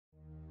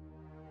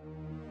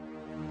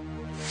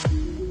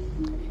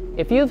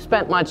If you've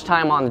spent much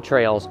time on the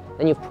trails,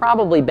 then you've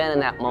probably been in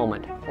that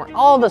moment where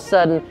all of a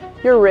sudden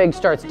your rig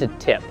starts to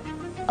tip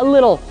a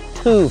little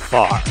too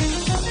far.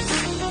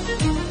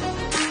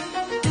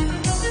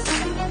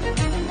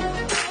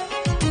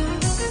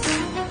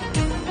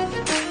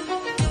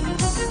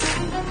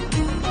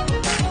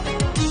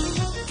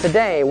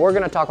 Today, we're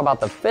going to talk about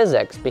the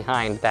physics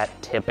behind that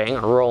tipping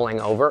or rolling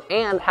over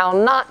and how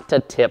not to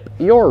tip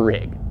your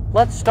rig.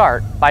 Let's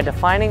start by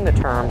defining the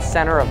term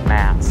center of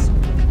mass.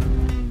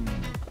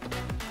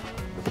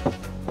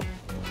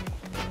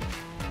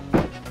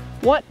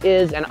 What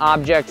is an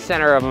object's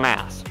center of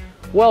mass?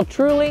 Well,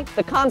 truly,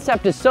 the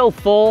concept is so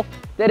full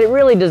that it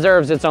really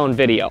deserves its own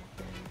video.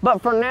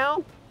 But for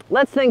now,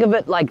 let's think of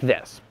it like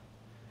this.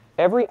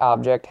 Every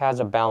object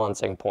has a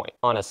balancing point.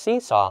 On a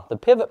seesaw, the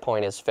pivot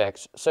point is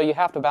fixed, so you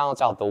have to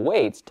balance out the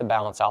weights to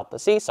balance out the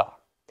seesaw.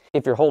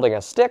 If you're holding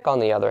a stick, on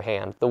the other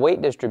hand, the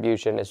weight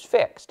distribution is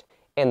fixed,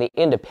 and the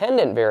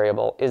independent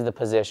variable is the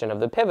position of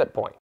the pivot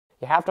point.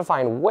 You have to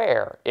find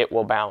where it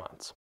will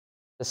balance.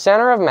 The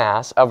center of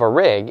mass of a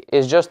rig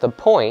is just the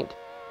point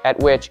at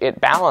which it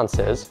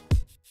balances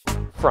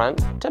front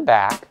to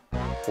back,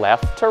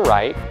 left to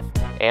right,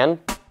 and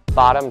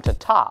bottom to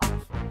top.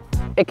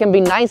 It can be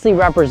nicely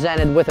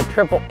represented with a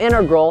triple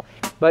integral,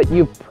 but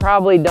you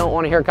probably don't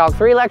want to hear Calc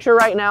 3 lecture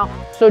right now,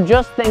 so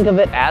just think of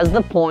it as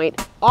the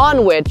point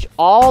on which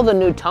all the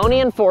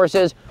Newtonian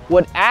forces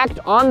would act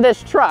on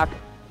this truck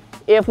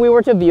if we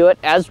were to view it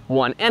as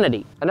one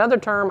entity. Another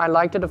term I'd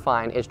like to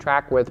define is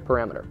track width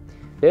perimeter.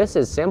 This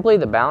is simply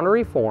the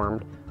boundary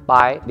formed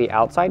by the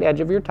outside edge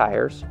of your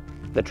tires,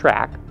 the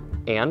track,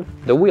 and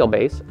the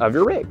wheelbase of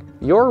your rig.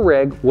 Your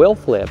rig will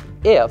flip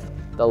if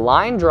the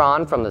line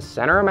drawn from the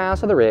center of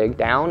mass of the rig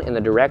down in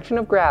the direction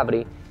of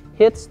gravity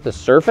hits the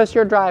surface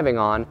you're driving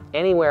on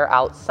anywhere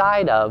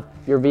outside of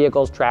your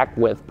vehicle's track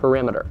width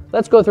perimeter.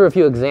 Let's go through a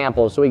few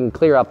examples so we can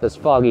clear up this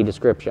foggy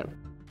description.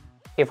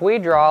 If we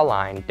draw a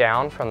line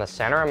down from the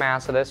center of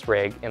mass of this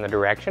rig in the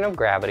direction of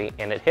gravity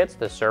and it hits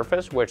the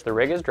surface which the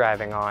rig is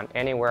driving on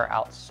anywhere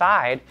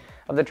outside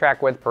of the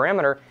track width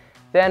perimeter,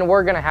 then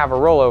we're going to have a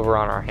rollover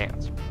on our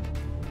hands.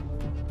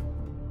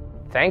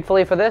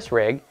 Thankfully for this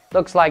rig,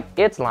 looks like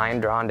its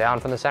line drawn down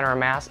from the center of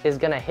mass is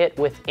going to hit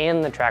within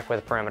the track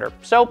width perimeter,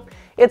 so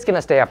it's going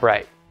to stay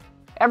upright.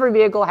 Every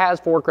vehicle has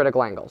 4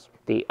 critical angles: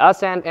 the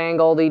ascent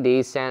angle, the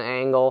descent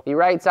angle, the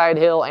right side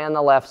hill, and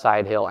the left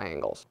side hill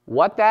angles.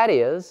 What that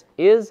is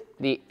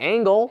the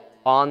angle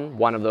on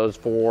one of those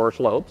 4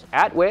 slopes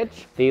at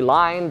which the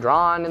line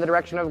drawn in the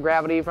direction of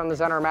gravity from the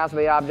center of mass of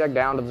the object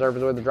down to the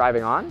surface where it's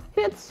driving on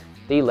hits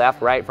the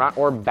left, right, front,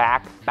 or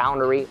back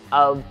boundary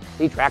of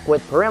the track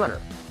width perimeter.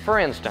 For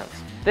instance,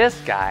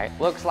 this guy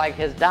looks like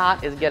his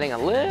dot is getting a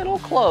little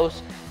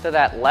close to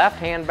that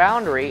left-hand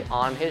boundary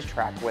on his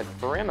track width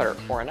perimeter.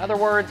 Or in other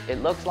words,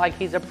 it looks like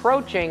he's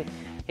approaching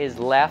his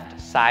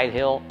left side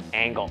hill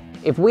angle.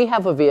 If we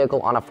have a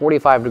vehicle on a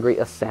 45-degree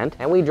ascent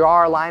and we draw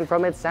our line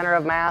from its center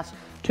of mass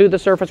to the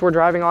surface we're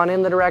driving on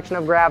in the direction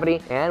of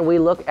gravity, and we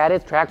look at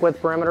its track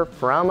width perimeter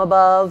from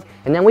above,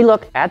 and then we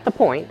look at the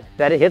point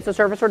that it hits the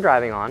surface we're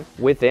driving on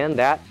within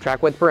that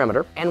track width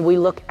perimeter, and we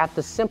look at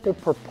the simple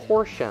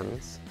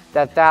proportions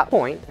that that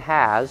point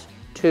has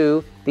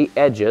to the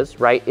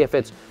edges, right? If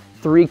it's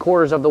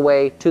 3/4 of the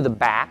way to the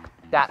back,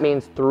 that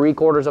means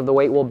 3/4 of the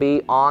weight will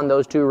be on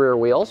those 2 rear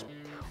wheels.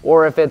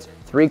 Or if it's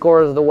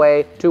 3/4 of the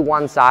way to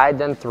one side,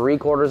 then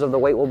 3/4 of the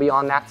weight will be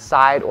on that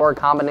side, or a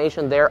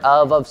combination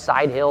thereof of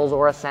side hills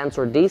or ascents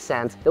or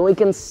descents. Then we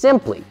can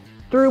simply,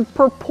 through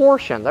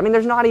proportions, I mean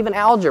there's not even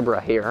algebra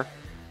here,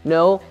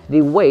 know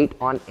the weight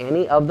on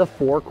any of the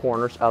 4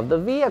 corners of the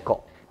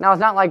vehicle. Now, it's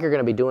not like you're going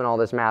to be doing all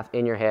this math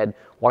in your head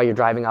while you're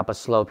driving up a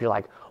slope. You're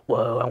like,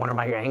 whoa, I wonder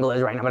what your angle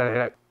is right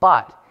now.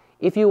 But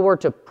if you were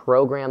to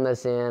program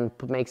this in,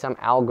 make some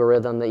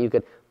algorithm that you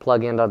could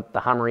plug into the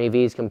Hummer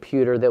EV's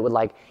computer that would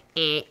like,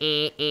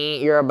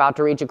 you're about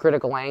to reach a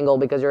critical angle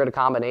because you're at a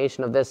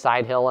combination of this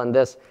side hill and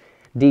this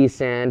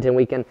descent, and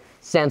we can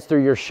sense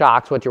through your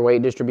shocks what your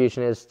weight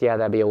distribution is. Yeah,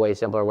 that'd be a way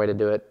simpler way to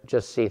do it.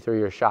 Just see through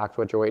your shocks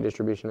what your weight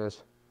distribution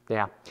is.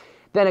 Yeah.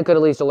 Then it could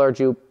at least alert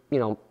you,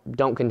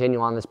 don't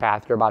continue on this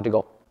path, you're about to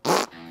go.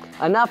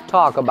 Enough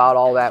talk about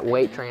all that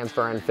weight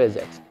transfer in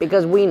physics,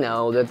 because we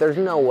know that there's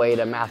no way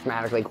to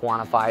mathematically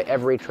quantify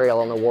every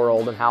trail in the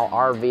world and how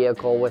our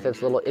vehicle with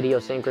its little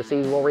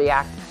idiosyncrasies will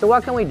react. So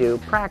what can we do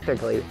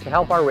practically to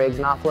help our rigs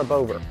not flip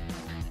over?